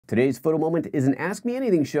Today's photo moment is an Ask Me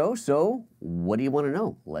Anything show, so what do you want to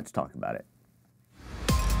know? Let's talk about it.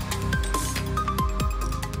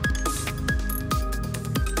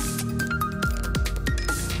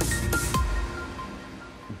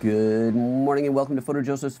 Good morning and welcome to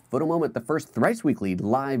PhotoJoseph's Photo Moment, the first thrice weekly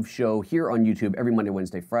live show here on YouTube every Monday,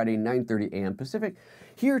 Wednesday, Friday, 9:30 a.m. Pacific,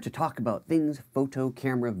 here to talk about things photo,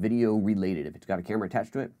 camera, video related. If it's got a camera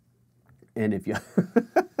attached to it, and if you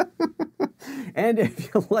and if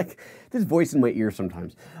you like this voice in my ear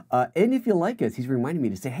sometimes, and if you like us, he's reminding me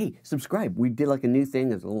to say, hey, subscribe. We did like a new thing.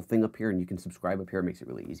 There's a little thing up here, and you can subscribe up here. It makes it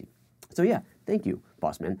really easy. So yeah, thank you,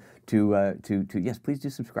 boss man. Yes, please do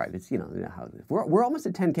subscribe. It's, you know how it is. We're almost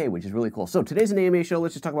at 10K, which is really cool. So today's an AMA show.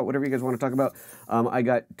 Let's just talk about whatever you guys want to talk about. I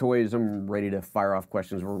got toys. I'm ready to fire off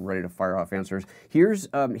questions. We're ready to fire off answers. Here's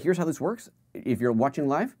how this works. If you're watching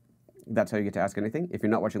live, that's how you get to ask anything. If you're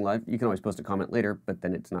not watching live, you can always post a comment later, but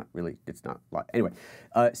then it's not live. Anyway,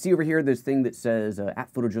 see over here, this thing that says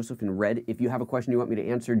at PhotoJoseph in red. If you have a question you want me to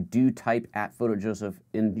answer, do type at PhotoJoseph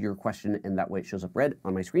in your question, and that way it shows up red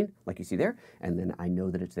on my screen, like you see there, and then I know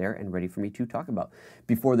that it's there and ready for me to talk about.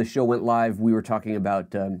 Before the show went live, we were talking about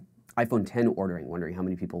iPhone 10 ordering, wondering how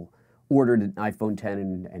many people ordered an iPhone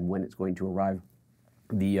 10 and when it's going to arrive.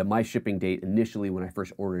 My shipping date initially when I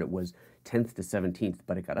first ordered it was 10th to 17th,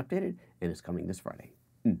 but it got updated and it's coming this Friday.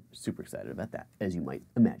 Super excited about that, as you might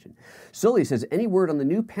imagine. Sully says, any word on the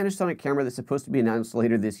new Panasonic camera that's supposed to be announced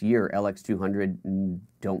later this year, LX200?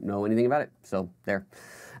 Don't know anything about it, so there.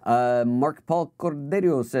 Mark Paul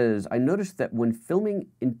Corderio says, I noticed that when filming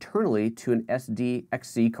internally to an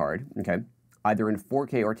SDXC card, okay, either in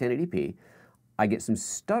 4K or 1080p, I get some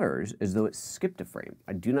stutters as though it skipped a frame.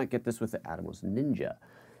 I do not get this with the Atomos Ninja.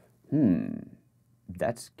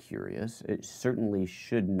 That's curious. It certainly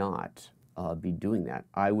should not be doing that.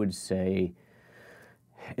 I would say,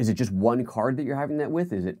 is it just one card that you're having that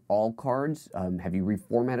with? Is it all cards? Have you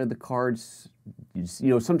reformatted the cards? You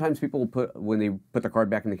know, sometimes people when they put the card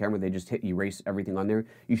back in the camera, they just hit erase everything on there.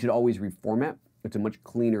 You should always reformat. It's a much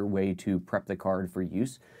cleaner way to prep the card for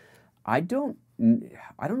use. I don't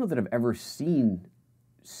know that I've ever seen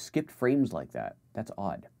skipped frames like that. That's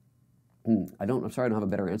odd. I'm sorry, I don't have a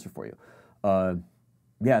better answer for you.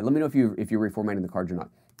 Yeah, let me know if you're reformatting the cards or not.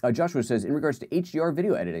 Joshua says, in regards to HDR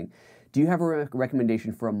video editing, do you have a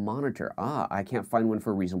recommendation for a monitor? I can't find one for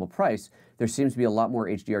a reasonable price. There seems to be a lot more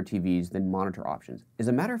HDR TVs than monitor options. As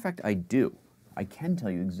a matter of fact, I do. I can tell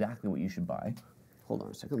you exactly what you should buy. Hold on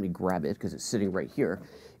a second, let me grab it because it's sitting right here.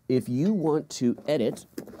 If you want to edit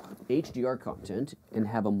HDR content and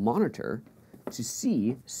have a monitor to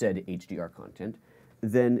see said HDR content,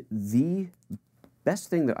 then the best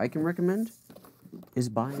thing that I can recommend is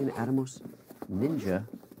buy an Atomos Ninja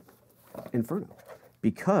Inferno.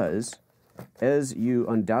 Because, as you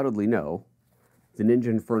undoubtedly know, the Ninja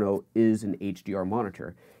Inferno is an HDR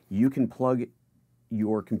monitor. You can plug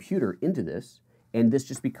your computer into this, and this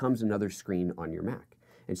just becomes another screen on your Mac.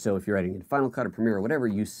 And so if you're editing in Final Cut or Premiere or whatever,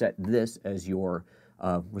 you set this as your,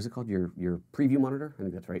 what's it called, your preview monitor? I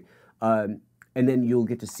think that's right. And then you'll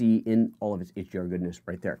get to see in all of its HDR goodness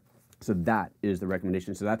right there. So that is the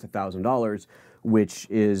recommendation. So that's $1,000, which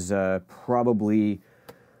is probably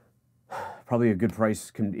a good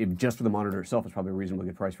price. Just for the monitor itself, it's probably a reasonably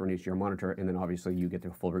good price for an HDR monitor. And then obviously you get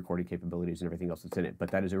the full recording capabilities and everything else that's in it.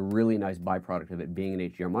 But that is a really nice byproduct of it being an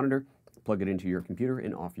HDR monitor. Plug it into your computer,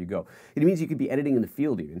 and off you go. It means you could be editing in the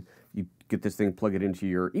field even. You get this thing, plug it into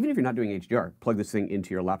even if you're not doing HDR, plug this thing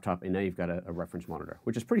into your laptop, and now you've got a reference monitor,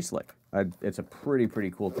 which is pretty slick. It's a pretty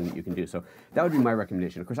cool thing that you can do. So that would be my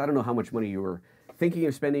recommendation. Of course, I don't know how much money you were thinking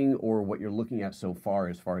of spending or what you're looking at so far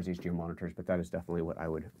as HDR monitors, but that is definitely what I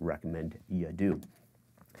would recommend you do.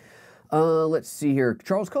 Let's see here.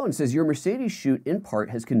 Charles Cohen says, your Mercedes shoot in part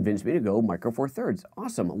has convinced me to go Micro Four Thirds.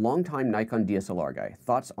 Awesome. Longtime Nikon DSLR guy.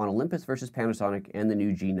 Thoughts on Olympus versus Panasonic and the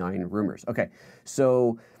new G9 rumors. Okay,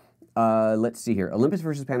 so let's see here. Olympus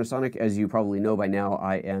versus Panasonic, as you probably know by now,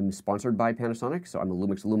 I am sponsored by Panasonic, so I'm a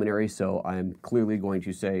LUMIX luminary, so I'm clearly going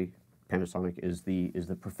to say Panasonic is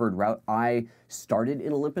the preferred route. I started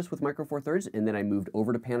in Olympus with Micro Four Thirds, and then I moved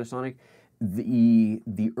over to Panasonic.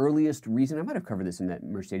 The earliest reason, I might have covered this in that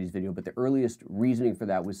Mercedes video, but the earliest reasoning for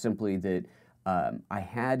that was simply that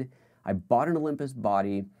I bought an Olympus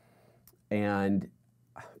body and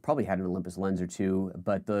probably had an Olympus lens or two,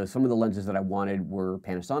 but some of the lenses that I wanted were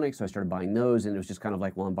Panasonic, so I started buying those, and it was just kind of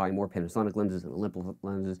like, well, I'm buying more Panasonic lenses than Olympus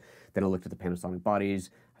lenses. Then I looked at the Panasonic bodies.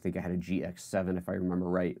 I think I had a GX7, if I remember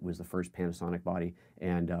right, was the first Panasonic body,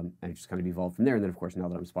 and it just kind of evolved from there. And then, of course, now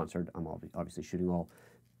that I'm sponsored, I'm obviously shooting all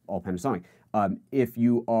Panasonic. If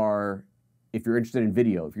you are if you're interested in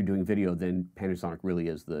video, if you're doing video, then Panasonic really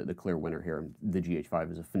is the clear winner here. The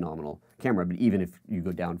GH5 is a phenomenal camera, but even if you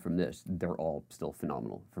go down from this, they're all still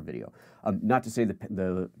phenomenal for video. Not to say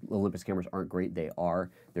the Olympus cameras aren't great, they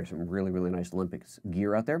are. There's some really, really nice Olympus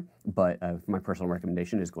gear out there, but my personal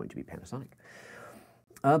recommendation is going to be Panasonic.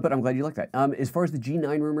 But I'm glad you like that. As far as the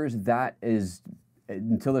G9 rumors, that is,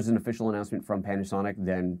 until there's an official announcement from Panasonic,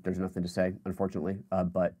 then there's nothing to say, unfortunately. Yeah,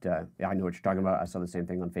 I know what you're talking about. I saw the same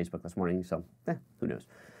thing on Facebook this morning, so who knows.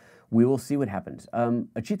 We will see what happens.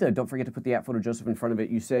 Achita, don't forget to put the app PhotoJoseph in front of it.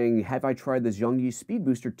 You saying, have I tried the Zhongyi Speed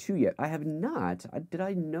Booster 2 yet? I have not. Did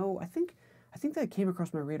I know? I think that came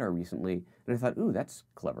across my radar recently, and I thought, ooh, that's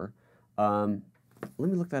clever. Let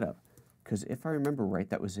me look that up, because if I remember right,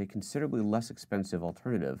 that was a considerably less expensive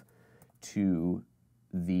alternative to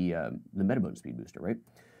the Metabone Speed Booster, right?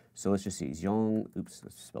 So let's just see, oops,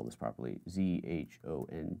 let's spell this properly, Z-H-O-N-G-Y-I,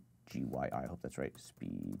 I hope that's right,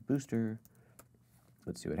 Speed Booster.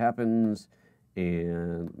 Let's see what happens,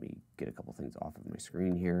 and let me get a couple things off of my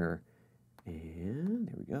screen here, and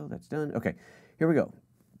there we go, that's done. Okay, here we go,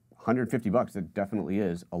 150 bucks, it definitely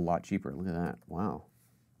is a lot cheaper, look at that, wow.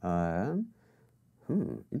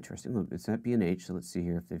 Interesting, look, it's at B&H, so let's see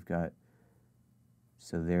here if they've got,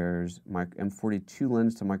 so there's my M42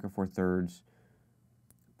 lens to micro four thirds,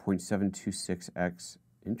 0.726x.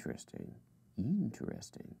 Interesting.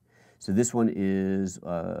 So this one is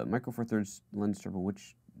micro four thirds lens turbo.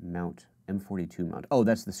 Which mount? M42 mount. Oh,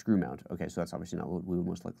 that's the screw mount. Okay, so that's obviously not what we would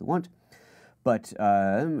most likely want. But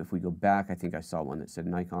if we go back, I think I saw one that said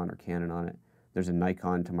Nikon or Canon on it. There's a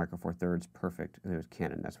Nikon to micro four thirds. Perfect. There's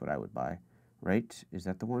Canon. That's what I would buy. Right? Is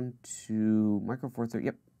that the one to micro four thirds?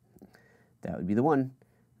 Yep. That would be the one.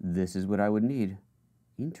 This is what I would need.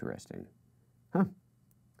 Interesting. Huh.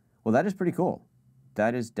 Well, that is pretty cool.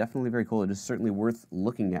 That is definitely very cool. It is certainly worth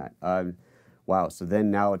looking at. Wow, so then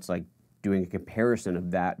now it's like doing a comparison of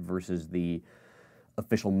that versus the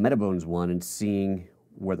official Metabones one and seeing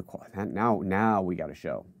where the quality... Now we got to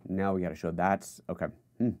show. Now we got to show. That's... Okay.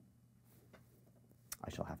 I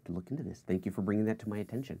shall have to look into this. Thank you for bringing that to my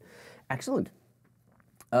attention. Excellent.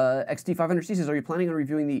 XT500C says, are you planning on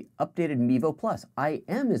reviewing the updated Mevo Plus? I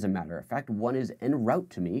am, as a matter of fact. One is en route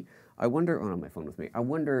to me. I wonder, oh no, my phone with me. I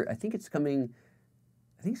wonder, I think it's coming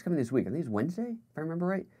this week. I think it's Wednesday, if I remember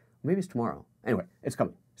right. Maybe it's tomorrow. Anyway, it's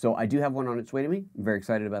coming. So I do have one on its way to me. I'm very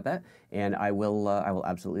excited about that. And I will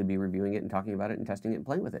absolutely be reviewing it and talking about it and testing it and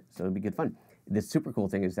playing with it. So it'll be good fun. The super cool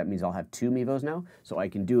thing is that means I'll have 2 Mevos now. So I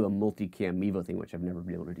can do a multi-cam Mevo thing, which I've never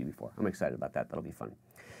been able to do before. I'm excited about that. That'll be fun.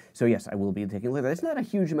 So yes, I will be taking a look at that. It's not a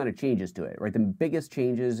huge amount of changes to it, right? The biggest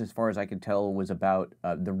changes, as far as I could tell, was about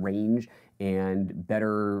the range and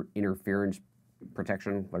better interference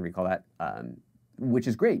protection, whatever you call that, which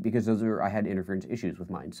is great because I had interference issues with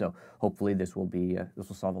mine. So hopefully this will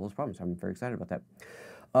solve all those problems. I'm very excited about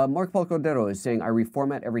that. Mark Paul Cordero is saying, I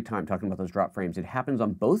reformat every time, talking about those drop frames. It happens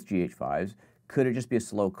on both GH5s. Could it just be a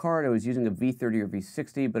slow card? I was using a V30 or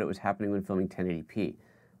V60, but it was happening when filming 1080p.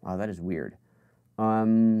 Wow, that is weird.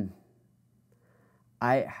 I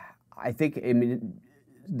think, I mean,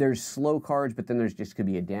 there's slow cards, but then there's just could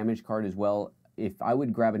be a damaged card as well. If I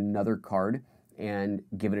would grab another card and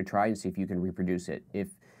give it a try and see if you can reproduce it.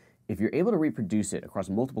 If you're able to reproduce it across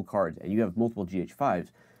multiple cards and you have multiple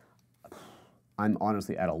GH5s, I'm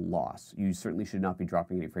honestly at a loss. You certainly should not be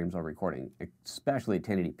dropping any frames while recording, especially at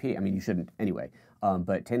 1080p. I mean, you shouldn't anyway,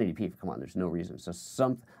 but 1080p, come on, there's no reason.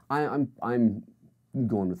 So I'm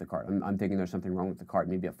going with the card. I'm thinking there's something wrong with the card,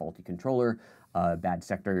 maybe a faulty controller, bad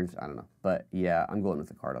sectors, I don't know. But yeah, I'm going with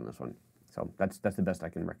the card on this one. So that's the best I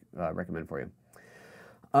can recommend for you.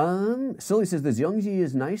 Sully says the Zhongyi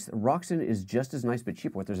is nice. Roxen is just as nice but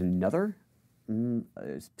cheaper. What, there's another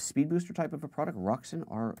speed booster type of a product? Roxen,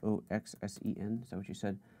 R-O-X-S-E-N. Is that what you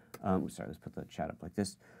said? Sorry, let's put the chat up like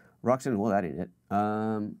this. Roxen, well, that ain't it.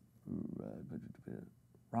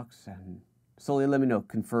 Roxen. Sully, let me know.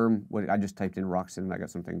 Confirm what I just typed in Roxen and I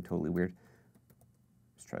got something totally weird.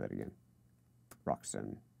 Let's try that again.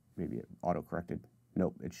 Roxen. Maybe it auto-corrected.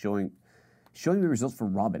 Nope, it's showing me results for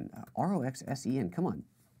Robin. R-O-X-S-E-N. Come on.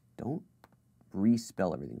 Don't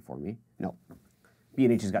respell everything for me. No.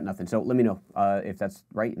 B&H has got nothing. So let me know if that's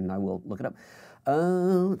right, and I will look it up.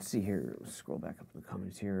 Let's see here. Let's scroll back up in the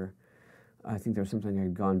comments here. I think there's something I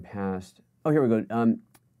had gone past. Oh, here we go.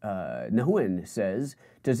 Nahuin says,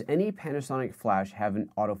 does any Panasonic flash have an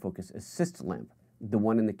autofocus assist lamp? The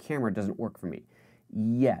one in the camera doesn't work for me.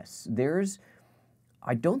 Yes.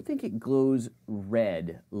 I don't think it glows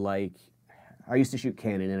red like... I used to shoot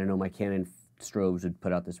Canon, and I know my Canon strobes would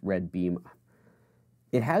put out this red beam.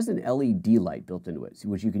 It has an LED light built into it,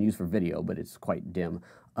 which you can use for video, but it's quite dim.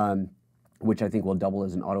 which I think will double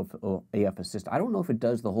as an auto AF assist. I don't know if it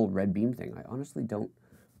does the whole red beam thing. I honestly don't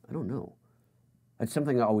know. That's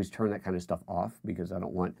something I always turn that kind of stuff off because I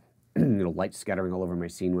don't want light scattering all over my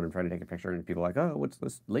scene when I'm trying to take a picture and people are like, oh, what's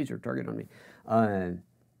this laser target on me?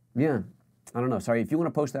 Yeah, I don't know. Sorry, if you want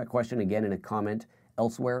to post that question again in a comment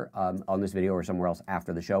elsewhere on this video or somewhere else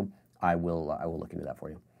after the show, I will look into that for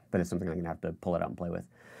you. But it's something I'm going to have to pull it out and play with.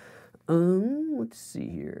 Let's see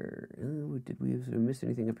here. Did we miss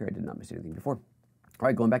anything up here? I did not miss anything before. All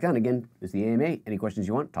right, going back down again is the AMA. Any questions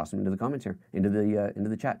you want, toss them into the comments here, into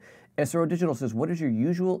the chat. SRO Digital says, what is your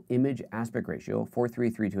usual image aspect ratio,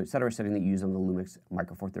 4:3, 3:2, etc., setting that you use on the LUMIX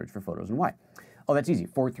Micro Four Thirds for photos, and why? Oh, that's easy.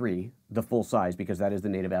 4:3, the full size, because that is the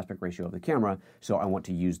native aspect ratio of the camera, so I want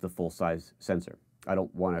to use the full size sensor. I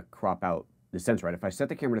don't want to crop out the sensor, right? If I set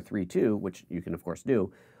the camera to 3:2, which you can of course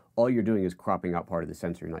do, all you're doing is cropping out part of the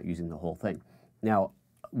sensor, you're not using the whole thing. Now,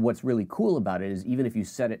 what's really cool about it is even if you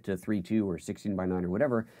set it to 3:2 or 16:9 or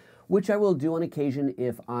whatever, which I will do on occasion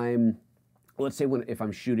if I'm, let's say if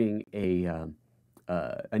I'm shooting an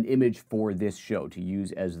image for this show to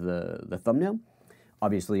use as the thumbnail,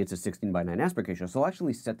 obviously it's a 16:9 aspect ratio. So I'll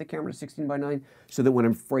actually set the camera to 16:9 so that when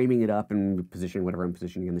I'm framing it up and positioning whatever I'm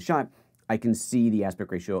positioning in the shot, I can see the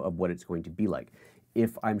aspect ratio of what it's going to be like.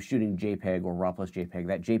 If I'm shooting JPEG or RAW plus JPEG,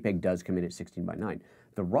 that JPEG does come in at 16:9.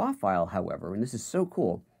 The RAW file, however, and this is so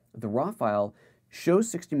cool, the RAW file shows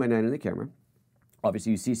 16:9 in the camera.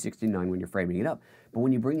 Obviously, you see 16:9 when you're framing it up, but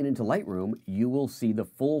when you bring it into Lightroom, you will see the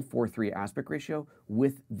full 4:3 aspect ratio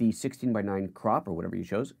with the 16:9 crop or whatever you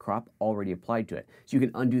chose, crop already applied to it. So you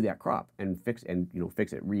can undo that crop and fix it,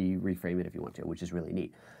 reframe it if you want to, which is really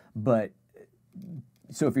neat. But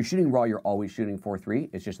so if you're shooting RAW, you're always shooting 4:3.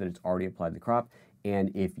 It's just that it's already applied the crop.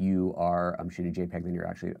 And if you are shooting JPEG, then you're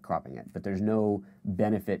actually cropping it. But there's no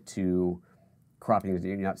benefit to cropping it.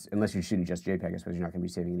 You're not, unless you're shooting just JPEG, I suppose you're not going to be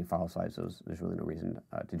saving any file size, so there's really no reason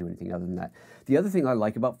to do anything other than that. The other thing I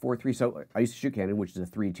like about 4:3, so I used to shoot Canon, which is a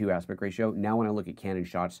 3:2 aspect ratio. Now when I look at Canon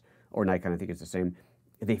shots, or Nikon, I think it's the same,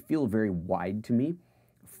 they feel very wide to me.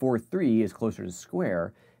 4:3 is closer to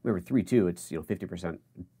square. Remember, 3:2, it's 50%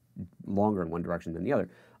 longer in one direction than the other.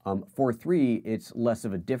 4:3, it's less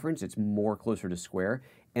of a difference. It's more closer to square.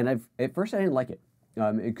 And at first I didn't like it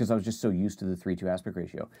because I was just so used to the 3:2 aspect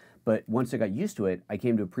ratio. But once I got used to it, I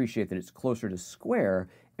came to appreciate that it's closer to square.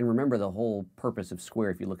 And remember, the whole purpose of square,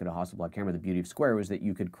 if you look at a Hasselblad camera, the beauty of square was that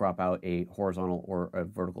you could crop out a horizontal or a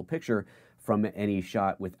vertical picture from any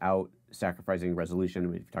shot without sacrificing resolution. I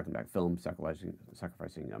mean, if you're talking about film, sacrificing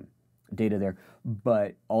data there.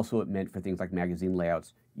 But also it meant for things like magazine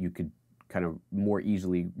layouts, you could kind of more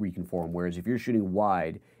easily reconform. Whereas if you're shooting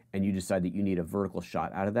wide and you decide that you need a vertical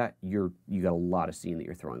shot out of that, you got a lot of scene that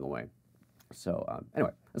you're throwing away. So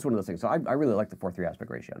anyway, that's one of those things. So I really like the 4:3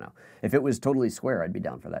 aspect ratio now. If it was totally square, I'd be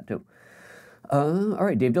down for that too. All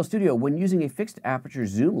right, Dave Del Studio, when using a fixed aperture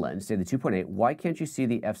zoom lens, say the 2.8, why can't you see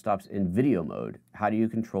the f-stops in video mode? How do you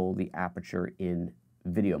control the aperture in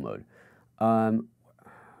video mode?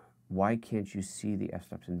 Why can't you see the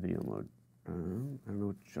f-stops in video mode? I don't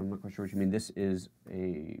know, I'm not quite sure what you mean. This is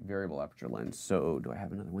a variable aperture lens. So do I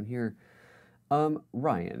have another one here?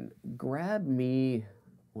 Ryan, grab me,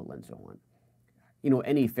 what lens do I want?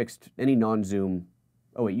 Any fixed, any non-zoom.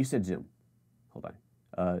 Oh wait, you said zoom. Hold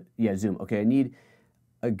on. Yeah, zoom. Okay, I need,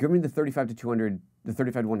 give me the 35 to 200, the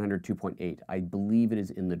 35 to 100 2.8. I believe it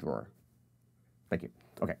is in the drawer. Thank you.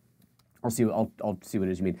 Okay, I'll see what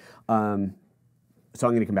it is you mean. So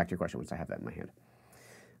I'm going to come back to your question once I have that in my hand.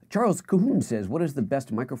 Charles Cahoon says, what is the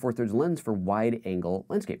best Micro Four Thirds lens for wide-angle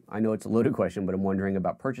landscape? I know it's a loaded question, but I'm wondering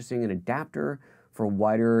about purchasing an adapter for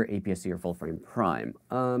wider APS-C or full-frame prime.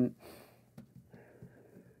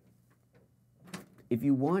 If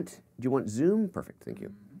you want, do you want zoom? Perfect, thank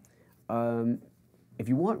you. If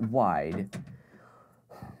you want wide,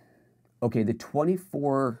 okay, the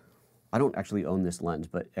 24, I don't actually own this lens,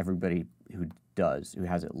 but everybody who does, who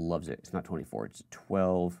has it, loves it. It's not 24, it's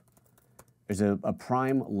 12. There's a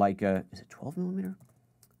prime Leica, is it 12 millimeter?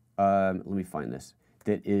 Let me find this.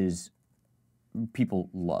 That is, people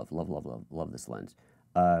love this lens.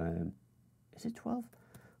 Is it 12?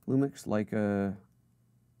 LUMIX Leica,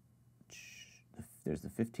 there's the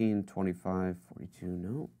 15, 25, 42,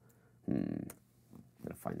 no. I'm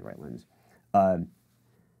gonna find the right lens.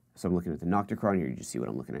 So I'm looking at the Nocticron here, you just see what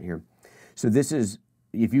I'm looking at here. So this is,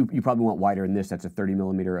 if you probably want wider than this, that's a 30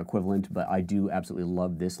 millimeter equivalent, but I do absolutely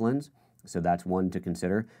love this lens. So that's one to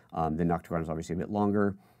consider. The Nocticron is obviously a bit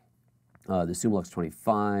longer. The Summilux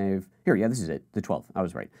 25, here, yeah, this is it, the 12, I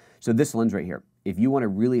was right. So this lens right here, if you want a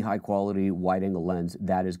really high quality wide angle lens,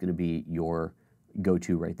 that is gonna be your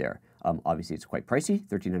go-to right there. Obviously, it's quite pricey,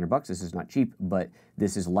 $1,300. This is not cheap, but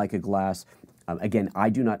this is Leica glass. Again, I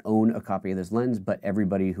do not own a copy of this lens, but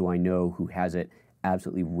everybody who I know who has it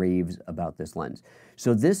absolutely raves about this lens.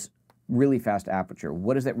 So this really fast aperture,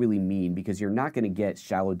 what does that really mean? Because you're not going to get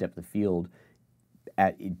shallow depth of field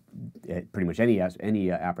at pretty much any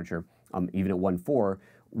aperture, even at 1.4,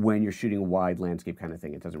 when you're shooting a wide landscape kind of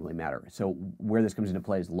thing. It doesn't really matter. So where this comes into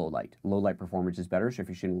play is low light. Low light performance is better. So if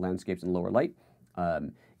you're shooting landscapes in lower light,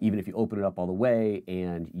 even if you open it up all the way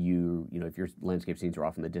and you know, if your landscape scenes are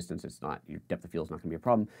off in the distance, it's not, your depth of field is not going to be a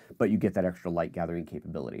problem, but you get that extra light gathering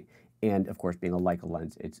capability. And of course, being a Leica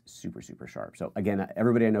lens, it's super, super sharp. So again,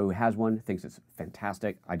 everybody I know who has one thinks it's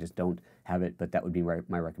fantastic. I just don't have it, but that would be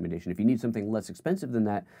my recommendation. If you need something less expensive than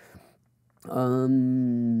that,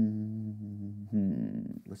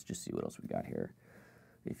 let's just see what else we got here.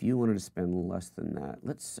 If you wanted to spend less than that,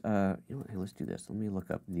 let's, you know what, hey, let's do this. Let me look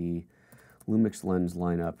up the LUMIX lens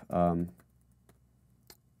lineup.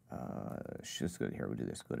 Let's go here, we'll do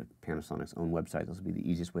this. Go to Panasonic's own website. This will be the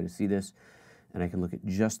easiest way to see this. And I can look at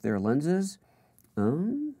just their lenses.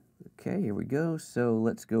 Okay, here we go. So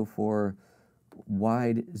let's go for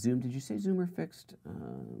wide zoom. Did you say zoom or fixed?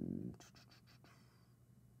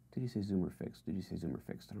 Did you say zoom or fixed? Did you say zoom or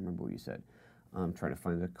fixed? I don't remember what you said. I'm trying to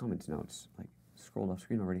find the comments now. It's like scrolled off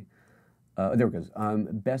screen already. There it goes.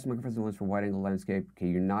 Best micro-four lens for wide-angle landscape. Okay,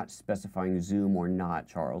 you're not specifying zoom or not,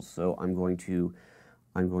 Charles. So I'm going to,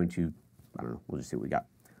 I don't know, we'll just see what we got.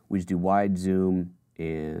 We just do wide zoom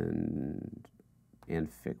and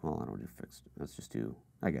fixed. Well, I don't do fixed. Let's just do,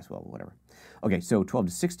 I guess, well, whatever. Okay, so 12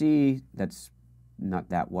 to 60, that's not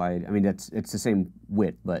that wide. I mean, it's the same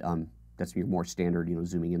width, but that's your more standard, you know,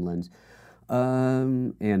 zooming in lens.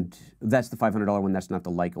 And that's the $500 one. That's not the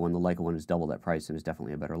Leica one. The Leica one is double that price and is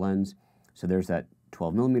definitely a better lens. So there's that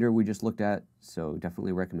 12mm we just looked at. So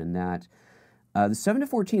definitely recommend that. The 7 to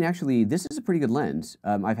 14, actually, this is a pretty good lens.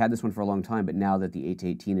 I've had this one for a long time, but now that the 8 to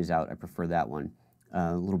 18 is out, I prefer that one.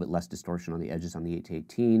 A little bit less distortion on the edges on the 8 to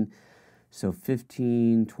 18. So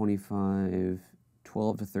 15, 25,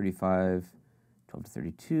 12 to 35, 12 to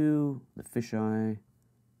 32, the fisheye.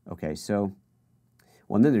 Okay, so,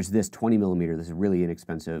 well, and then there's this 20mm. This is a really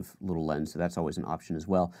inexpensive little lens, so that's always an option as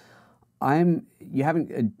well. You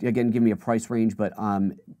haven't, again, given me a price range, but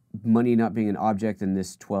money not being an object, and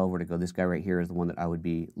this 12, where to go, this guy right here is the one that I would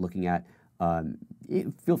be looking at.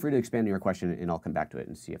 Feel free to expand your question, and I'll come back to it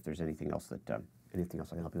and see if there's anything else that I can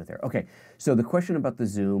help you with there. Okay, so the question about the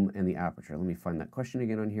zoom and the aperture. Let me find that question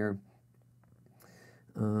again on here.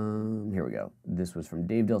 Here we go. This was from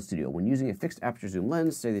Dave Dell Studio. When using a fixed aperture zoom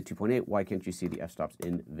lens, say the 2.8, why can't you see the f-stops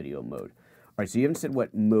in video mode? All right, so you haven't said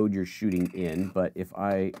what mode you're shooting in, but if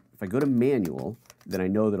I go to manual, then I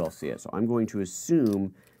know that I'll see it. So I'm going to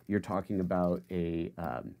assume you're talking about a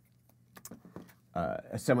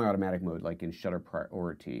semi-automatic mode, like in shutter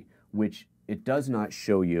priority, which it does not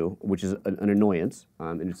show you, which is an annoyance,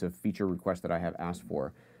 and it's a feature request that I have asked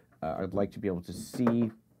for. I'd like to be able to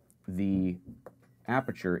see the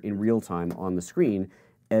aperture in real time on the screen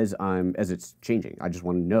as it's changing. I just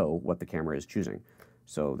want to know what the camera is choosing.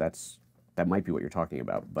 So that might be what you're talking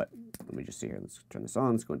about, but let me just see here. Let's turn this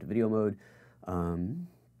on. Let's go into video mode.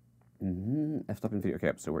 F-stop in video.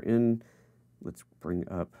 Okay, so we're in. Let's bring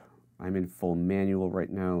up. I'm in full manual right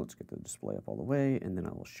now. Let's get the display up all the way, and then I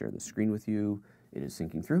will share the screen with you. It is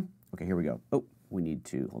syncing through. Okay, here we go. Oh, we need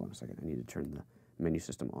to, hold on a second. I need to turn the menu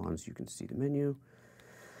system on so you can see the menu.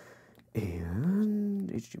 And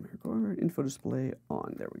HDR record, info display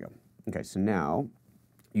on. There we go. Okay, so now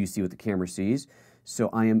you see what the camera sees. So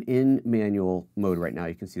I am in manual mode right now.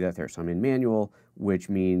 You can see that there. So I'm in manual, which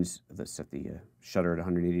means let's set the shutter at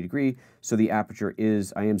 180 degree. So the aperture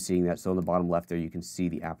is, I am seeing that. So on the bottom left there, you can see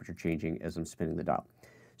the aperture changing as I'm spinning the dial.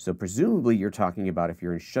 So presumably you're talking about if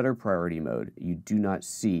you're in shutter priority mode, you do not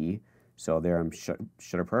see, so there I'm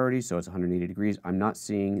shutter priority, so it's 180 degrees. I'm not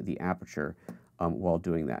seeing the aperture while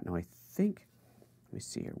doing that. Now I think, let me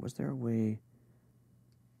see here, was there a way?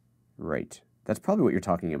 Right, that's probably what you're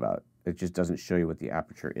talking about. It just doesn't show you what the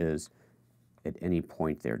aperture is at any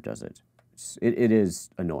point there, does it? It is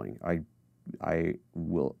annoying. I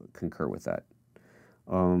will concur with that.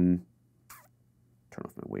 Turn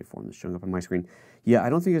off my waveform that's showing up on my screen. Yeah, I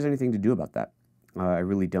don't think there's anything to do about that. I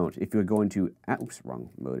really don't. If you go into, oops, wrong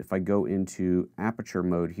mode. If I go into aperture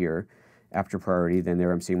mode here, aperture priority, then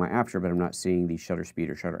there I'm seeing my aperture, but I'm not seeing the shutter speed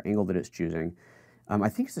or shutter angle that it's choosing. I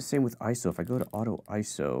think it's the same with ISO. If I go to auto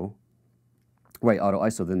ISO, right, auto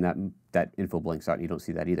ISO, then that info blinks out and you don't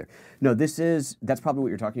see that either. No, that's probably what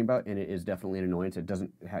you're talking about, and it is definitely an annoyance.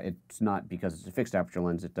 It's not because it's a fixed aperture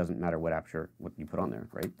lens, it doesn't matter what aperture, what you put on there,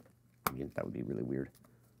 right? I mean, that would be really weird.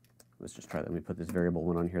 let's just try that. Let me put this variable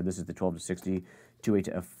one on here. This is the 12 to 60, 2.8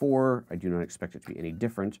 to f4. I do not expect it to be any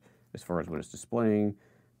different as far as what it's displaying.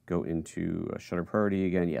 Go into shutter priority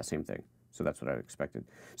again. Yeah, same thing. So that's what I expected.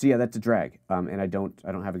 So yeah, that's a drag, and I don't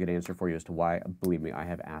have a good answer for you as to why. Believe me, I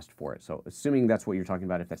have asked for it. So assuming that's what you're talking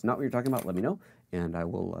about, if that's not what you're talking about, let me know, and I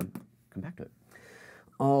will come back to it.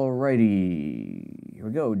 Alrighty, here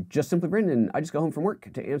we go. Just Simply Brendan, I just got home from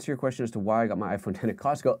work to answer your question as to why I got my iPhone 10 at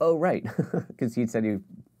Costco. Oh, right, because he said he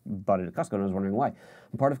bought it at Costco, and I was wondering why.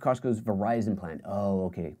 I'm part of Costco's Verizon plan. Oh,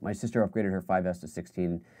 okay. My sister upgraded her 5S to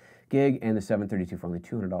 16 gig and the 732 for only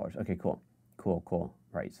 $200. Okay, cool. Cool.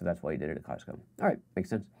 Right, so that's why he did it at Costco. All right, makes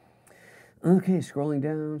sense. Okay, scrolling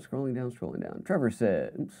down. Trevor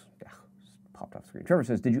said, oops, popped off screen. Trevor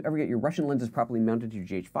says, did you ever get your Russian lenses properly mounted to your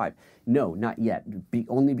GH5? No, not yet,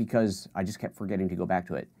 only because I just kept forgetting to go back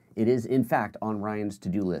to it. It is, in fact, on Ryan's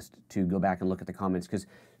to-do list to go back and look at the comments, because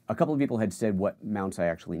a couple of people had said what mounts I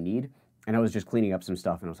actually need, and I was just cleaning up some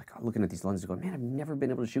stuff, and I was like, oh, looking at these lenses going, man, I've never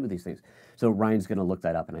been able to shoot with these things. So Ryan's going to look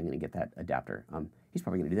that up, and I'm going to get that adapter. He's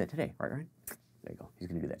probably going to do that today, right, Ryan? There you go. He's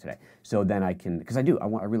going to do that today. So then I can, because I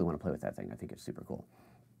really want to play with that thing. I think it's super cool.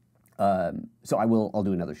 So I'll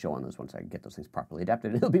do another show on those once I get those things properly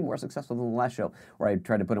adapted. It'll be more successful than the last show where I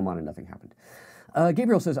tried to put them on and nothing happened.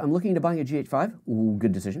 Gabriel says, I'm looking into buying a GH5. Ooh,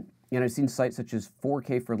 good decision. And I've seen sites such as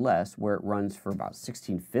 4K for less where it runs for about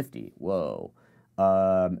 $1650. Whoa.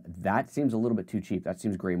 That seems a little bit too cheap. That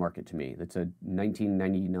seems gray market to me. That's a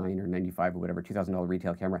 $1999 or $95 or whatever, $2,000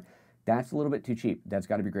 retail camera. That's a little bit too cheap. That's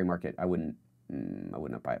got to be gray market. I would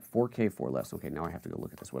not buy it. 4K for less. Okay, now I have to go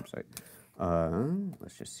look at this website.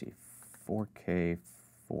 Let's just see.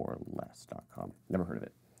 4K4less.com. Never heard of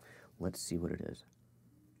it. Let's see what it is.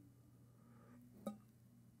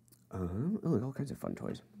 Oh, look, all kinds of fun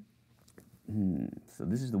toys. So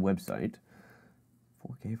this is the website.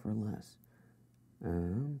 4K for less.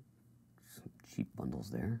 Some cheap bundles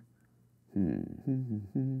there.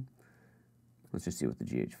 Let's just see what the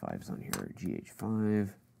GH5 is on here.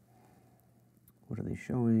 GH5. What are they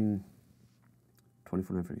showing?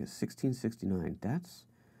 24.9 $1669.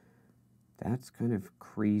 That's kind of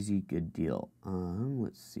crazy good deal.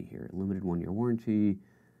 Let's see here. Limited 1-year warranty.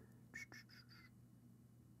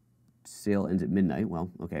 Sale ends at midnight. Well,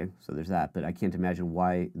 okay, so there's that. But I can't imagine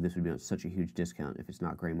why this would be on such a huge discount if it's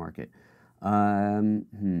not gray market.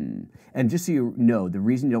 And just so you know, the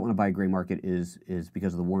reason you don't want to buy a gray market is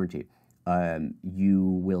because of the warranty.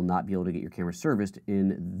 You will not be able to get your camera serviced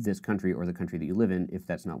in this country or the country that you live in if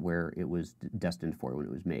that's not where it was destined for when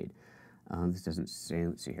it was made. This doesn't say,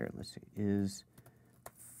 let's see here, let's see, is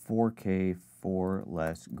 4K for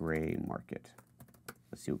less gray market.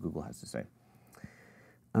 Let's see what Google has to say.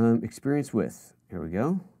 Experience with, here we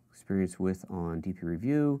go, experience with on DP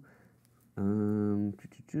review.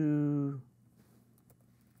 4K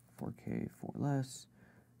for less.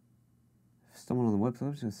 Someone on the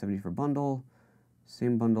website says 70 for bundle.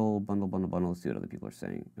 Same bundle. Let's see what other people are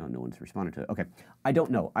saying. No one's responded to it. Okay, I don't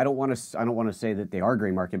know. I don't want to say that they are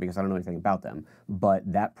gray market because I don't know anything about them. But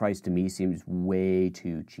that price to me seems way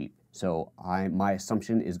too cheap. So my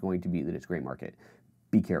assumption is going to be that it's gray market.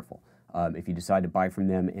 Be careful. If you decide to buy from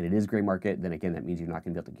them and it is gray market, then again that means you're not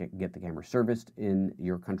going to be able to get the camera serviced in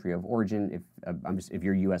your country of origin. If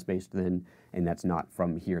you're U.S. based, then and that's not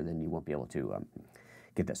from here, then you won't be able to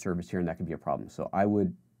get that service here, and that could be a problem. So I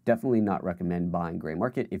would definitely not recommend buying gray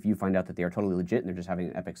market. If you find out that they are totally legit and they're just having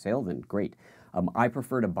an epic sale, then great. I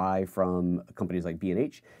prefer to buy from companies like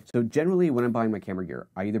B&H. So generally when I'm buying my camera gear,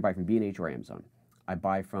 I either buy from B&H or Amazon. I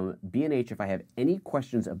buy from B&H if I have any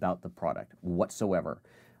questions about the product whatsoever.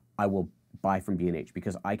 I will buy from B&H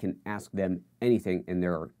because I can ask them anything, and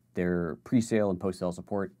their pre-sale and post-sale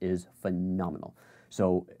support is phenomenal.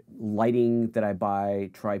 So lighting that I buy,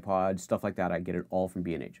 tripods, stuff like that, I get it all from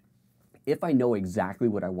B&H. If I know exactly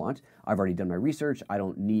what I want, I've already done my research, I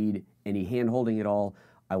don't need any hand-holding at all,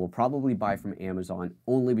 I will probably buy from Amazon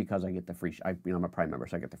only because I get the free, I'm a Prime member,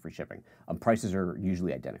 so I get the free shipping. Prices are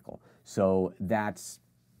usually identical. So that's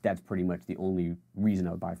pretty much the only reason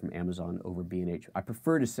I would buy from Amazon over B&H. I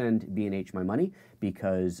prefer to send B&H my money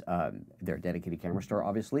because they're a dedicated camera store,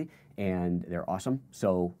 obviously, and they're awesome.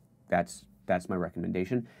 So that's my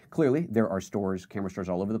recommendation. Clearly, there are stores, camera stores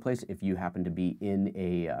all over the place. If you happen to be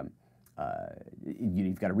in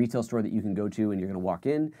you've got a retail store that you can go to and you're going to walk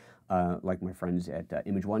in, like my friends at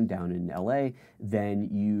Image One down in LA, then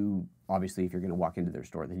you, obviously, if you're going to walk into their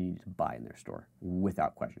store, then you need to buy in their store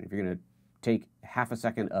without question. If you're going to take half a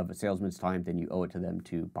second of a salesman's time, then you owe it to them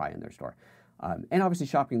to buy in their store. And obviously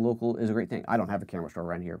shopping local is a great thing. I don't have a camera store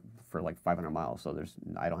around here for like 500 miles, so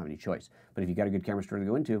I don't have any choice. But if you got a good camera store to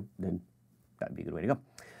go into, then that'd be a good way to go.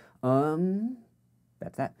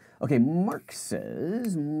 that's that. Okay, Mark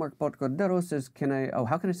Botcordero says,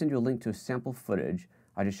 how can I send you a link to a sample footage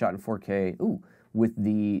I just shot in 4K, with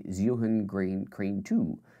the Zhiyun Crane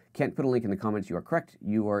 2? Can't put a link in the comments. You are correct.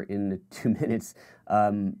 You are in 2 minutes.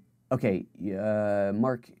 Okay,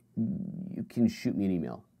 Mark, you can shoot me an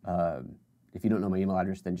email. If you don't know my email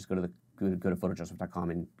address, then just go to PhotoJoseph.com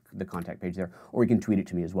and the contact page there, or you can tweet it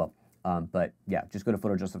to me as well. But yeah, just go to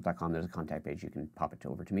PhotoJoseph.com. There's a contact page. You can pop it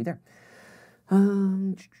over to me there.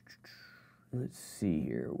 Let's see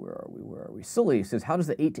here. Where are we? Sully says, how does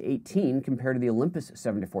the 8-18 compare to the Olympus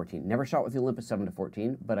 7-14? Never shot with the Olympus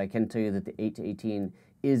 7-14, but I can tell you that the 8-18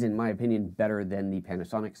 is, in my opinion, better than the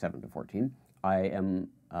Panasonic 7-14.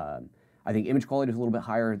 I think image quality is a little bit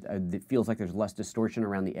higher. It feels like there's less distortion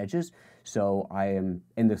around the edges. So and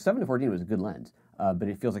the 7-14 was a good lens, but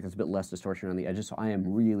it feels like there's a bit less distortion around the edges. So I am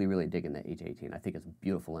really, really digging that 8-18. I think it's a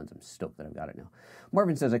beautiful lens. I'm stoked that I've got it now.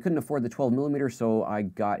 Marvin says, I couldn't afford the 12mm, so I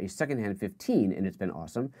got a secondhand 15, and it's been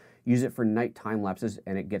awesome. Use it for night time lapses,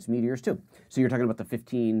 and it gets meteors too. So you're talking about the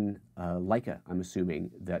 15 Leica, I'm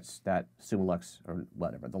assuming. That's that Summilux, or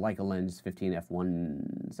whatever, the Leica lens 15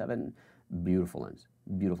 f1.7. Beautiful lens.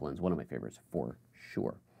 Beautiful lens. One of my favorites for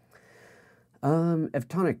sure.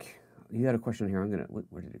 Evtonic, you had a question here.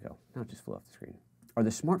 Where did it go? No, it just flew off the screen. Are the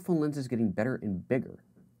smartphone lenses getting better and bigger?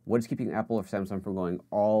 What is keeping Apple or Samsung from going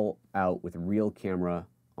all out with real camera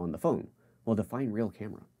on the phone? Well, define real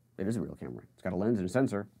camera. It is a real camera. It's got a lens and a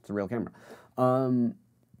sensor. It's a real camera.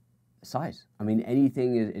 Size. I mean,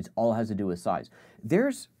 anything, it all has to do with size.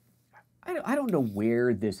 I don't know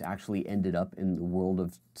where this actually ended up in the world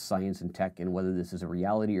of science and tech and whether this is a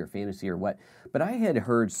reality or fantasy or what, but I had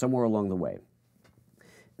heard somewhere along the way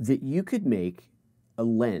that you could make a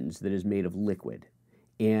lens that is made of liquid,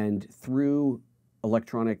 and through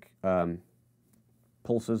electronic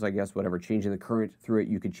pulses, I guess, whatever, changing the current through it,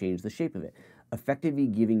 you could change the shape of it, effectively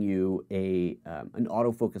giving you an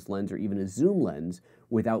autofocus lens or even a zoom lens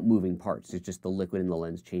without moving parts. It's just the liquid in the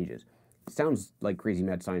lens changes. Sounds like crazy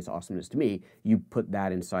mad science awesomeness to me. You put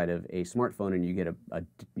that inside of a smartphone and you get a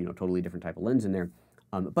totally different type of lens in there.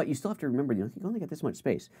 But you still have to remember, you only get this much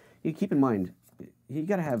space. You keep in mind, you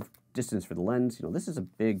got to have distance for the lens. This is a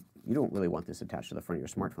big, you don't really want this attached to the front of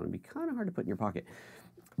your smartphone. It'd be kind of hard to put in your pocket.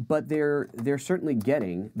 But they're certainly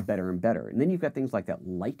getting better and better. And then you've got things like that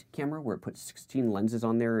light camera where it puts 16 lenses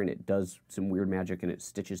on there and it does some weird magic and it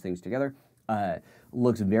stitches things together.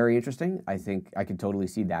 Looks very interesting. I think I could totally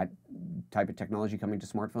see that type of technology coming to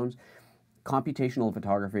smartphones. Computational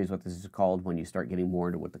photography is what this is called when you start getting more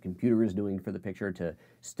into what the computer is doing for the picture, to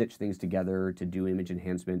stitch things together, to do image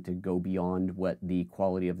enhancement, to go beyond what the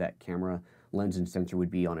quality of that camera lens and sensor would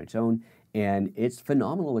be on its own. And it's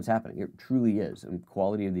phenomenal what's happening. It truly is. And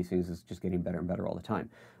quality of these things is just getting better and better all the time.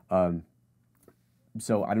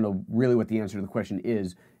 So I don't know really what the answer to the question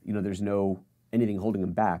is. There's no anything holding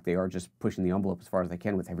them back. They are just pushing the envelope as far as they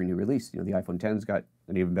can with every new release. The iPhone 10's got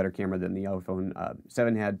an even better camera than the iPhone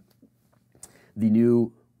 7 had. The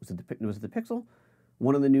new, was it the Pixel?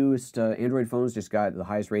 One of the newest Android phones just got the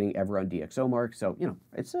highest rating ever on DxOMark. So,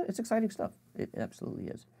 it's exciting stuff. It absolutely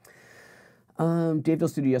is. Dave Dill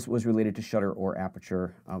Studio, yes, was related to shutter or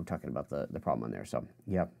aperture. I'm talking about the problem on there. So,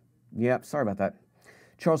 yeah, sorry about that.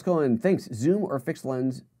 Charles Cohen, thanks. Zoom or fixed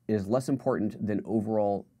lens is less important than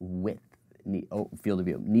overall width. Field of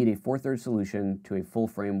view. Need a 4/3 solution to a full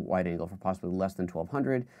frame wide angle for possibly less than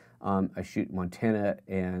 1200. I shoot Montana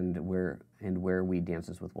and where we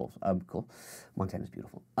dances with wolves. Cool. Montana's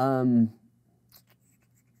beautiful. That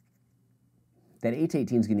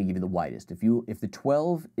 8-18 is going to give you the widest. If the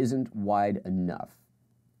 12 isn't wide enough,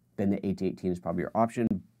 then the 8-18 is probably your option.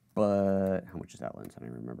 But how much is that lens? I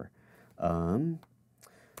don't remember.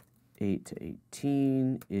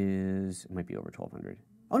 8-18 is, it might be over 1200.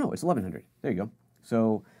 Oh no, it's 1100. There you go.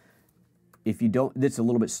 So if you don't, that's a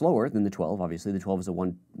little bit slower than the 12. Obviously, the 12 is a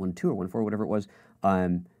 1.2 or 1.4, whatever it was.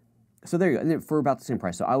 So there you go, and for about the same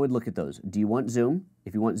price. So I would look at those. Do you want zoom?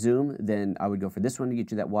 If you want zoom, then I would go for this one to get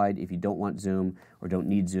you that wide. If you don't want zoom or don't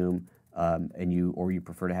need zoom, and you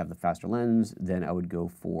prefer to have the faster lens, then I would go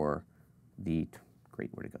for the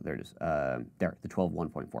where'd it go? There it is. The 12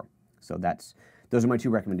 1.4. So those are my two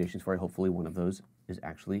recommendations for you. Hopefully, one of those is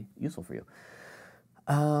actually useful for you.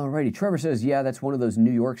 Alrighty, Trevor says, yeah, that's one of those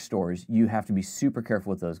New York stores. You have to be super careful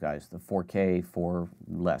with those guys, the 4K for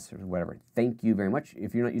less or whatever. Thank you very much.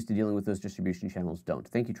 If you're not used to dealing with those distribution channels, don't.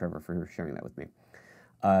 Thank you, Trevor, for sharing that with me.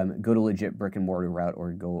 Go to legit brick and mortar route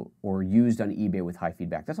or used on eBay with high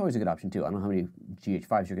feedback. That's always a good option too. I don't know how many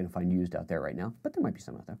GH5s you're going to find used out there right now, but there might be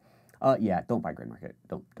some out there. Yeah, don't buy gray market.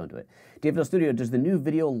 Don't do it. David Studio, does the new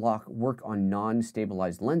video lock work on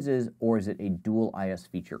non-stabilized lenses, or is it a dual IS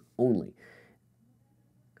feature only?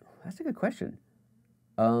 That's a good question.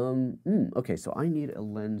 Okay, so I need a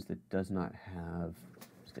lens that does not have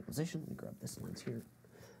stabilization. Let me grab this lens here,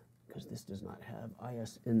 because this does not have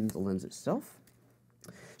IS in the lens itself.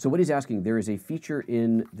 So what he's asking, there is a feature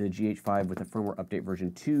in the GH5 with the firmware update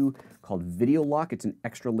version 2 called Video Lock. It's an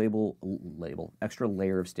extra extra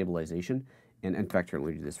layer of stabilization. And in fact, here, let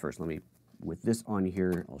me do this first. With this on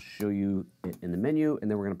here, I'll show you it in the menu, and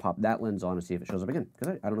then we're going to pop that lens on and see if it shows up again.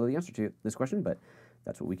 Because I don't know the answer to this question, but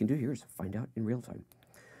that's what we can do here, is find out in real time.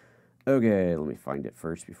 Okay, let me find it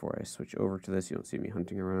first before I switch over to this. You don't see me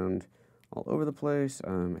hunting around all over the place.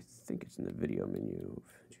 I think it's in the video menu.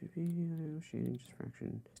 Shading,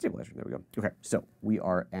 distraction, stabilizer. There we go. Okay, so we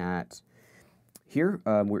are at here.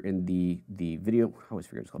 We're in the video. I always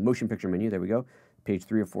forget what it's called. Motion picture menu. There we go. Page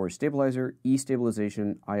 3 of 4 is stabilizer,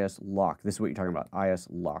 E-stabilization, IS lock. This is what you're talking about, IS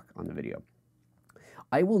lock on the video.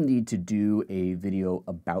 I will need to do a video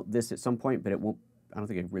about this at some point, but it won't. I don't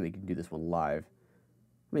think I really can do this one live.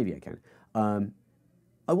 Maybe I can.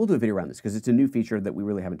 I will do a video around this because it's a new feature that we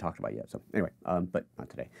really haven't talked about yet. So anyway, but not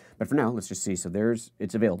today. But for now, let's just see. So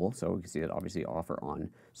it's available. So we can see it obviously off or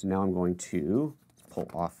on. So now I'm going to pull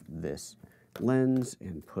off this lens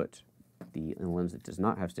and put the lens that does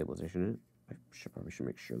not have stabilization in it. I probably should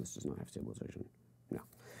make sure this does not have stabilization. No.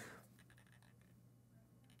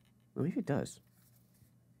 Well, maybe it does.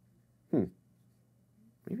 Maybe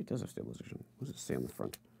it does have stabilization. What does it say on the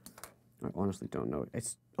front? I honestly don't know.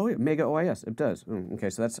 Oh yeah, Mega OIS. It does. Okay,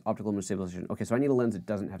 so that's optical image stabilization. Okay, so I need a lens that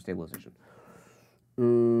doesn't have stabilization.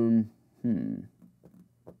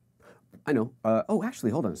 I know. Oh,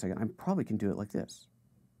 actually, hold on a second. I probably can do it like this.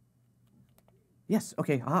 Yes.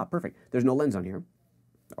 Okay. Aha. Perfect. There's no lens on here,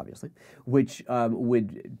 obviously, which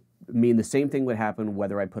would mean the same thing would happen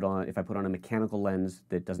whether if I put on a mechanical lens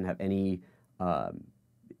that doesn't have any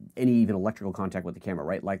even electrical contact with the camera,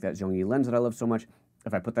 right? Like that Zhongyi lens that I love so much.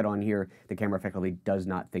 If I put that on here, the camera effectively does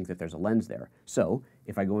not think that there's a lens there. So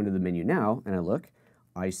if I go into the menu now and I look,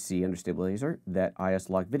 I see under stabilizer that IS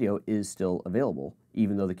lock video is still available,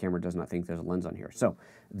 even though the camera does not think there's a lens on here. So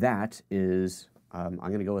that is, I'm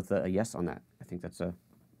going to go with a yes on that. I think that's a,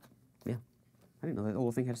 yeah. I didn't know that the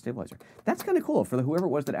whole thing had a stabilizer. That's kind of cool. For whoever it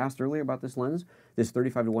was that asked earlier about this lens, this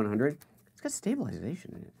 35-100, it's got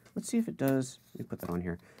stabilization in it. Let's see if it does. Let me put that on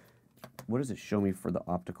here. What does it show me for the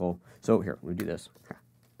optical? So here, let me do this.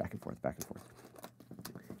 Back and forth, back and forth.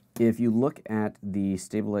 If you look at the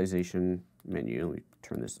stabilization menu, let me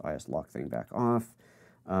turn this IS lock thing back off.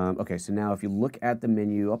 Okay, so now if you look at the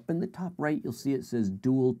menu up in the top right, you'll see it says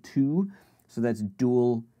dual 2. So that's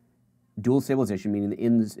dual stabilization, meaning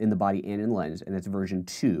in the body and in the lens, and that's version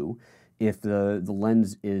 2. If the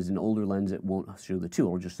lens is an older lens, it won't show the 2,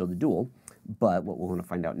 it'll just show the dual. But what we're going to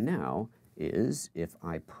find out now is if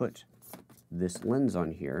I put this lens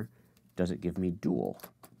on here, does it give me dual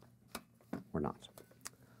or not?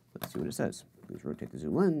 Let's see what it says. Please rotate the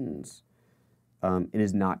zoom lens. It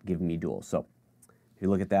is not giving me dual. So if you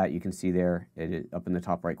look at that, you can see there, up in the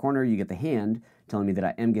top right corner, you get the hand telling me that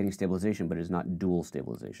I am getting stabilization, but it is not dual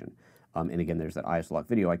stabilization. And again, there's that IS lock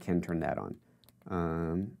video. I can turn that on.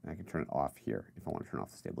 I can turn it off here if I want to turn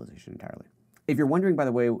off the stabilization entirely. If you're wondering, by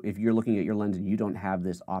the way, if you're looking at your lens and you don't have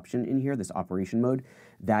this option in here, this operation mode,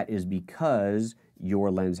 that is because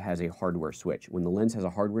your lens has a hardware switch. When the lens has a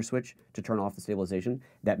hardware switch to turn off the stabilization,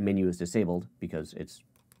 that menu is disabled because it's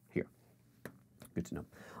here. Good to know.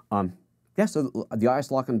 Yeah, so the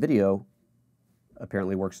IS lock on video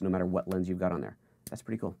apparently works no matter what lens you've got on there. That's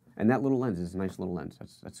pretty cool. And that little lens is a nice little lens.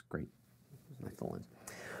 That's great. It's a nice little lens.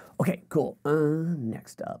 Okay, cool.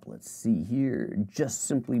 Next up, let's see here. Just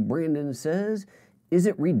Simply Brandon says, is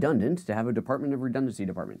it redundant to have a Department of Redundancy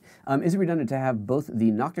department? Is it redundant to have both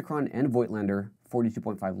the Nocticron and Voigtlander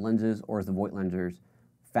 42.5 lenses, or is the Voigtlander's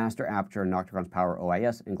faster aperture and Nocticron's power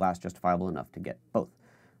OIS and glass justifiable enough to get both?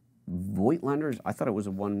 Voigtlander's, I thought it was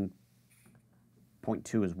a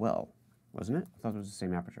 1.2 as well, wasn't it? I thought it was the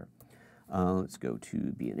same aperture. Let's go to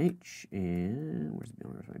B&H, and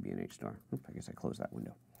where's my B&H star? Oop, I guess I closed that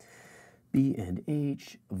window.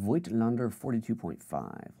 B&H, Voigtlander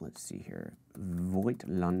 42.5. Let's see here.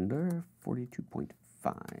 Voigtlander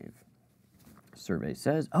 42.5. Survey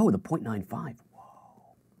says, oh, the 0.95.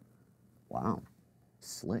 Whoa. Wow.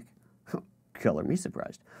 Slick. Color me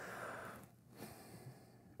surprised.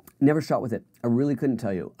 Never shot with it. I really couldn't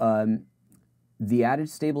tell you. The added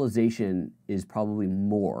stabilization is probably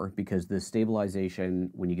more because the stabilization,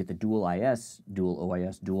 when you get the dual IS, dual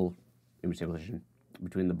OIS, dual image stabilization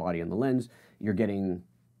between the body and the lens, you're getting,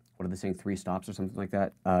 what are they saying, 3 stops or something like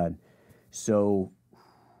that? So,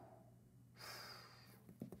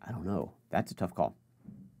 I don't know. That's a tough call.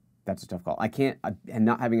 that's a tough call. I can't, and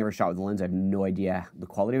not having ever shot with the lens, I have no idea the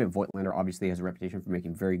quality of it. Voigtlander obviously has a reputation for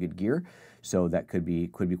making very good gear, so that could be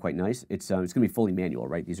quite nice. It's going to be fully manual,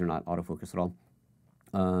 right? These are not autofocus at all.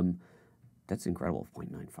 That's incredible,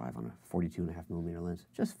 0.95 on a 42.5mm lens.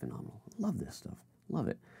 Just phenomenal. Love this stuff. Love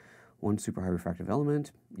it. One super high refractive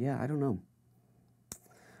element. Yeah, I don't know.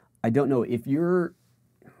 I don't know if you're,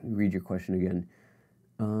 let me read your question again.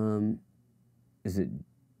 Is it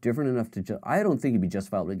different enough to I don't think it'd be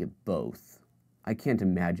justifiable to get both. I can't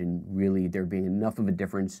imagine really there being enough of a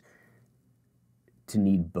difference to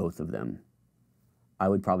need both of them. I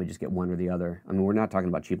would probably just get one or the other. I mean, we're not talking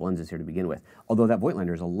about cheap lenses here to begin with. Although that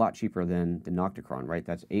Voigtlander is a lot cheaper than the Nocticron, right?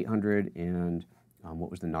 That's 800 and what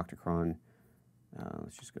was the Nocticron?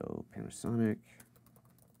 Let's just go Panasonic,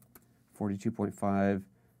 42.5,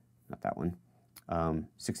 not that one,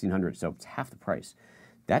 1600, so it's half the price.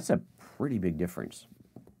 That's a pretty big difference.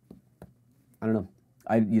 I don't know.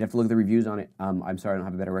 You'd have to look at the reviews on it. I'm sorry I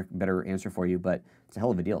don't have a better answer for you, but it's a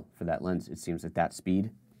hell of a deal for that lens. It seems at that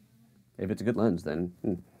speed. If it's a good lens, then...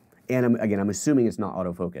 And again, I'm assuming it's not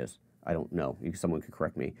autofocus. I don't know. Someone could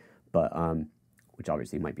correct me, but which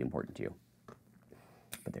obviously might be important to you.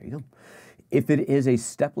 But there you go. If it is a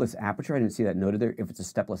stepless aperture, I didn't see that noted there. If it's a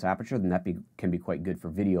stepless aperture, then that can be quite good for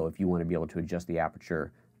video. If you want to be able to adjust the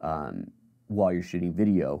aperture while you're shooting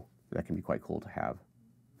video, that can be quite cool to have.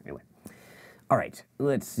 Anyway. All right,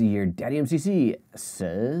 let's see here. Daddy MCC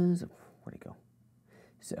says, where'd it go?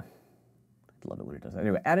 So, I love it when it does that.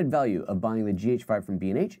 Anyway, added value of buying the GH5 from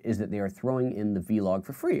B&H is that they are throwing in the vlog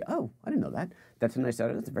for free. Oh, I didn't know that. That's a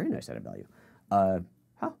very nice added value.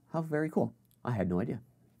 How very cool. I had no idea.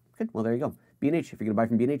 Good, well there you go. B&H, if you're gonna buy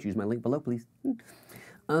from B&H, use my link below, please.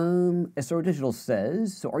 SR Digital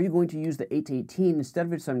says, so are you going to use the 8-18 instead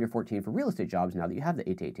of a 7-14 for real estate jobs now that you have the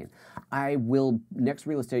 8-18? I will, next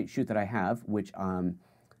real estate shoot that I have, which, oh,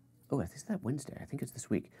 I think it's that Wednesday. I think it's this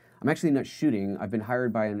week. I'm actually not shooting. I've been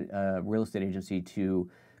hired by a real estate agency to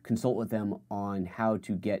consult with them on how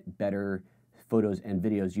to get better photos and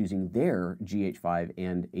videos using their GH5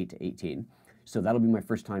 and 8-18. So that'll be my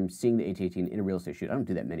first time seeing the 8-18 in a real estate shoot. I don't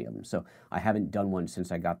do that many of them, so I haven't done one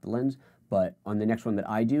since I got the lens. But on the next one that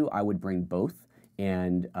I do, I would bring both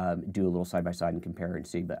and do a little side-by-side and compare and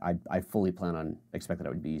see. But I fully expect that I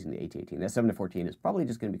would be using the 8-18. That 7-14 is probably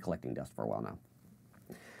just going to be collecting dust for a while now.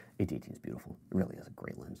 8-18 is beautiful. It really is a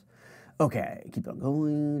great lens. Okay, keep on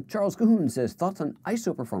going. Charles Cahoon says, thoughts on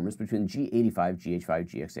ISO performance between the G85, GH5,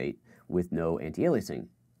 GX8 with no anti-aliasing?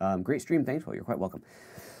 Great stream, thanks. Well, you're quite welcome.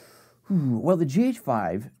 Well, the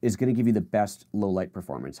GH5 is going to give you the best low-light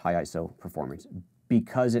performance, high ISO performance,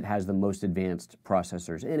 because it has the most advanced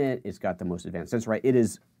processors in it. It's got the most advanced sensor, right? It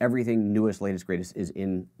is everything newest, latest, greatest is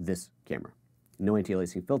in this camera. No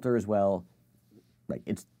anti-aliasing filter as well. Right,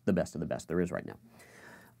 it's the best of the best there is right now.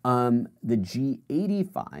 The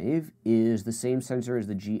G85 is the same sensor as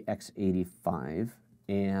the GX85,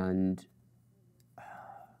 and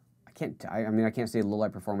I can't say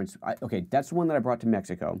low-light performance. Okay, that's the one that I brought to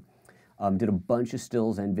Mexico. Did a bunch of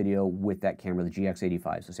stills and video with that camera, the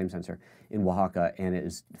GX85, so same sensor, in Oaxaca, and it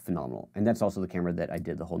is phenomenal. And that's also the camera that I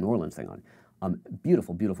did the whole New Orleans thing on.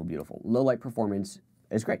 Beautiful, beautiful, beautiful. Low light performance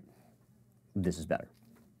is great. This is better.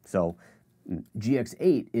 So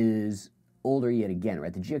GX8 is older yet again,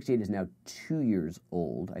 right? The GX8 is now 2 years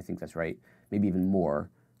old. I think that's right. Maybe even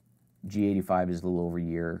more. G85 is a little over a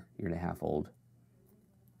year and a half old.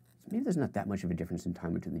 So maybe there's not that much of a difference in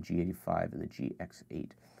time between the G85 and the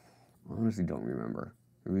GX8. I honestly don't remember.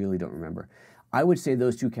 I really don't remember. I would say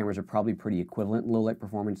those two cameras are probably pretty equivalent in low light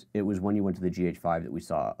performance. It was when you went to the GH5 that we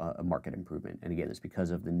saw a market improvement. And again, it's because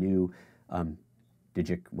of the new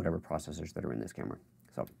Digic whatever processors that are in this camera.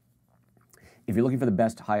 So if you're looking for the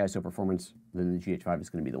best high ISO performance, then the GH5 is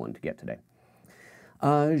going to be the one to get today.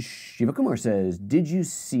 Shiva Kumar says, did you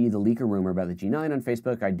see the leak or rumor about the G9 on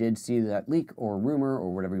Facebook? I did see that leak or rumor or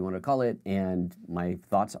whatever you want to call it, and my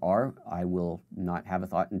thoughts are I will not have a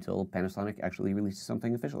thought until Panasonic actually releases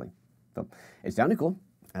something officially. So it sounded cool,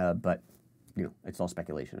 but you know, it's all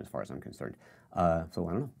speculation as far as I'm concerned. So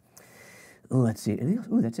I don't know. Let's see. Anything else?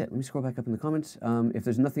 Ooh, that's it. Let me scroll back up in the comments. If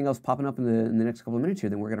there's nothing else popping up in the next couple of minutes here,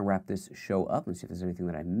 then we're going to wrap this show up and see if there's anything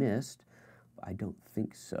that I missed. I don't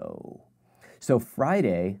think so. So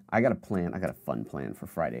Friday, I got a plan. I got a fun plan for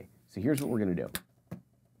Friday. So here's what we're going to do.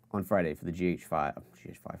 On Friday for the GH5,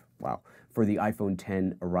 wow, for the iPhone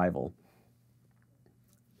 10 arrival,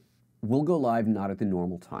 we'll go live not at the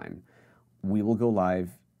normal time. We will go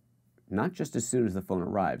live not just as soon as the phone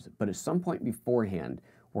arrives, but at some point beforehand,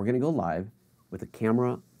 we're going to go live with a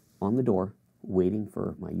camera on the door, waiting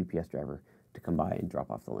for my UPS driver to come by and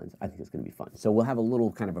drop off the lens. I think it's going to be fun. So we'll have a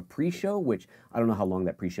little kind of a pre-show, which I don't know how long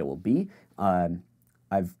that pre-show will be.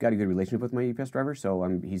 I've got a good relationship with my UPS driver,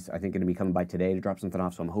 so he's, I think, going to be coming by today to drop something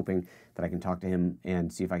off, so I'm hoping that I can talk to him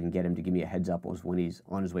and see if I can get him to give me a heads up when he's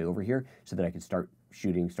on his way over here so that I can start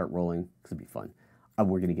shooting, start rolling, because it'll be fun.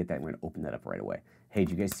 We're going to get that, and we're going to open that up right away. Hey, did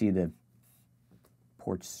you guys see the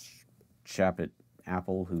poor chap at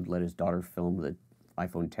Apple who let his daughter film the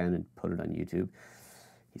iPhone 10 and put it on YouTube?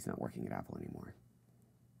 He's not working at Apple anymore.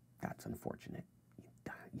 That's unfortunate.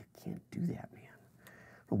 You can't do that, man.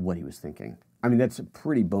 I don't know what he was thinking. I mean, that's a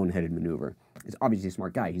pretty boneheaded maneuver. He's obviously a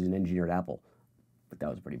smart guy. He's an engineer at Apple. But that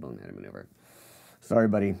was a pretty boneheaded maneuver. Sorry,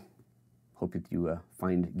 buddy. Hope that you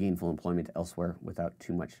find gainful employment elsewhere without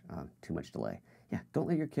too much delay. Yeah, don't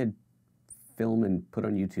let your kid film and put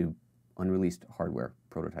on YouTube unreleased hardware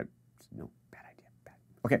prototype. No, bad idea. Bad.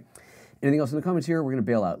 Okay. Anything else in the comments here? We're going to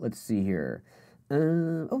bail out. Let's see here.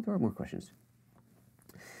 Oh, there are more questions.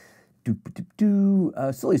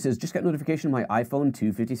 Sully says, just got notification my iPhone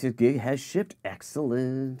 256 gig has shipped.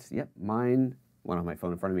 Excellent. Yep, mine. One on my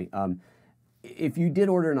phone in front of me. If you did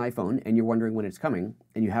order an iPhone and you're wondering when it's coming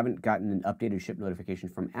and you haven't gotten an updated ship notification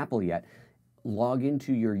from Apple yet, log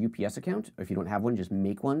into your UPS account. If you don't have one, just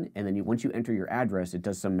make one. And then once you enter your address, it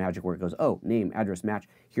does some magic where it goes, oh, name, address, match.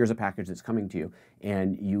 Here's a package that's coming to you.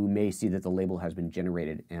 And you may see that the label has been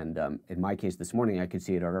generated. And in my case this morning, I could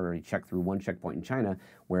see it already checked through one checkpoint in China,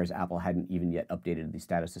 whereas Apple hadn't even yet updated the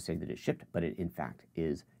status to say that it shipped, but it in fact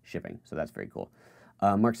is shipping. So that's very cool.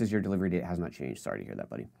 Mark says your delivery date has not changed. Sorry to hear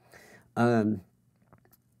that, buddy.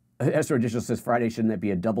 Esther Additional says, Friday, shouldn't that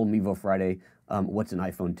be a double Mevo Friday? What's an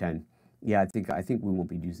iPhone 10? Yeah, I think we won't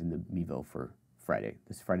be using the Mevo for Friday.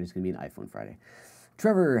 This Friday is going to be an iPhone Friday.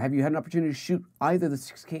 Trevor, have you had an opportunity to shoot either the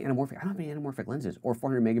 6K anamorphic, I don't have any anamorphic lenses, or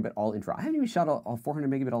 400 megabit all infra? I haven't even shot all 400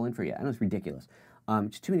 megabit all infra yet. I know it's ridiculous.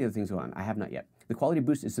 Just too many other things going on. I have not yet. The quality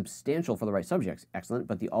boost is substantial for the right subjects. Excellent,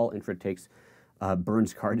 but the all infra takes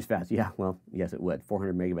burns cards fast. Yeah, well, yes, it would.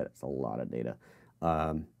 400 megabit, that's a lot of data.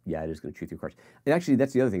 Yeah, it is going to chew through cards. And actually,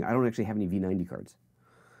 that's the other thing. I don't actually have any V90 cards.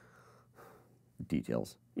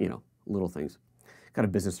 Details, you know. Little things. Got a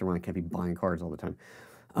business to run. I can't be buying cards all the time.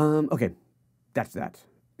 Okay, that's that.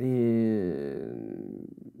 Okay,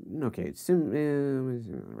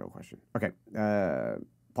 real question. Okay,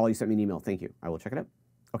 Paul, you sent me an email. Thank you. I will check it out.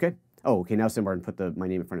 Okay. Oh, okay. Now Simbarn put my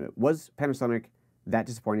name in front of it. Was Panasonic that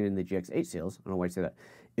disappointed in the GX8 sales? I don't know why I say that.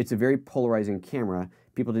 It's a very polarizing camera.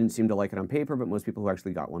 People didn't seem to like it on paper, but most people who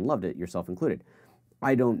actually got one loved it, yourself included.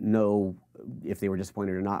 I don't know if they were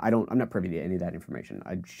disappointed or not. I'm not privy to any of that information.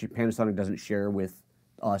 Panasonic doesn't share with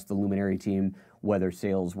us, the Luminary team, whether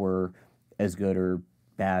sales were as good or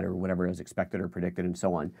bad or whatever as expected or predicted and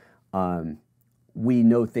so on. We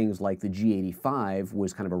know things like the G85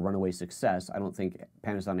 was kind of a runaway success. I don't think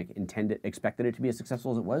Panasonic expected it to be as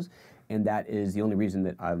successful as it was, and that is the only reason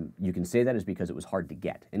that you can say that is because it was hard to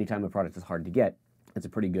get. Anytime a product is hard to get, it's a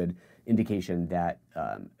pretty good indication that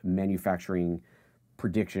manufacturing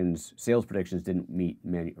predictions, sales predictions didn't meet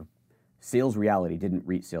sales reality didn't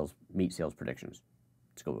meet sales predictions.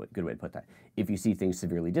 It's a good way to put that. If you see things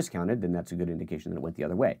severely discounted, then that's a good indication that it went the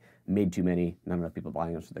other way. Made too many, not enough people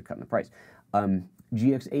buying them, so they're cutting the price.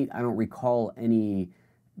 GX8, I don't recall any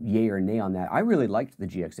yay or nay on that. I really liked the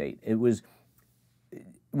GX8. It was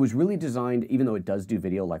really designed, even though it does do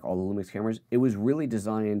video like all the Lumix cameras, it was really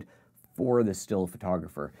designed for the still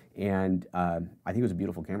photographer, and I think it was a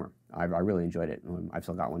beautiful camera. I really enjoyed it. I've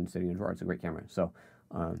still got one sitting in a drawer. It's a great camera. So,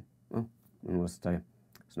 well, I don't know what else to tell you.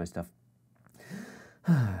 It's nice stuff.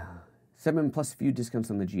 7 plus few discounts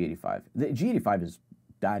on the G85. The G85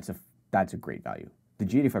 that's a great value. The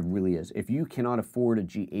G85 really is. If you cannot afford a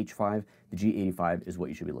GH5, the G85 is what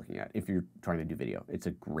you should be looking at if you're trying to do video. It's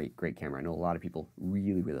a great camera. I know a lot of people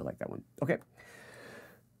really like that one. Okay.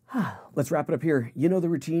 Let's wrap it up here. You know the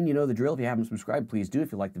routine, you know the drill. If you haven't subscribed, please do.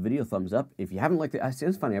 If you like the video, thumbs up. If you haven't liked it,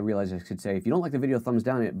 it's funny, I realized I could say, if you don't like the video, thumbs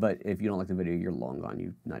down it, but if you don't like the video, you're long gone.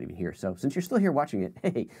 You're not even here. So since you're still here watching it,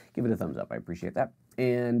 hey, give it a thumbs up. I appreciate that.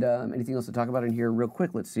 And anything else to talk about in here real quick?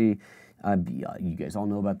 Let's see. You guys all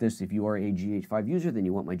know about this. If you are a GH5 user, then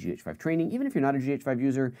you want my GH5 training. Even if you're not a GH5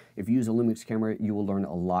 user, if you use a Lumix camera, you will learn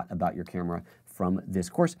a lot about your camera from this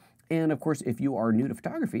course. And of course, if you are new to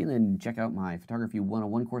photography, then check out my Photography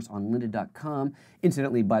 101 course on lynda.com.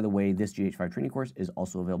 Incidentally, by the way, this GH5 training course is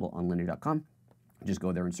also available on lynda.com. Just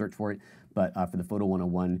go there and search for it. But for the Photo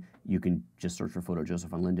 101, you can just search for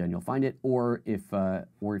PhotoJoseph on Lynda and you'll find it. Or if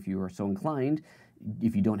you are so inclined,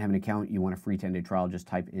 if you don't have an account, you want a free 10-day trial, just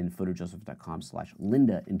type in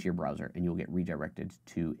photojoseph.com/Lynda into your browser and you'll get redirected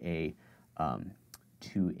to a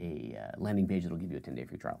landing page that'll give you a 10-day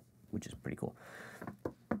free trial, which is pretty cool.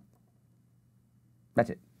 That's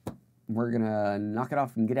it. We're going to knock it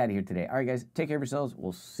off and get out of here today. All right, guys, take care of yourselves.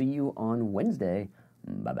 We'll see you on Wednesday.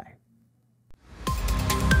 Bye-bye.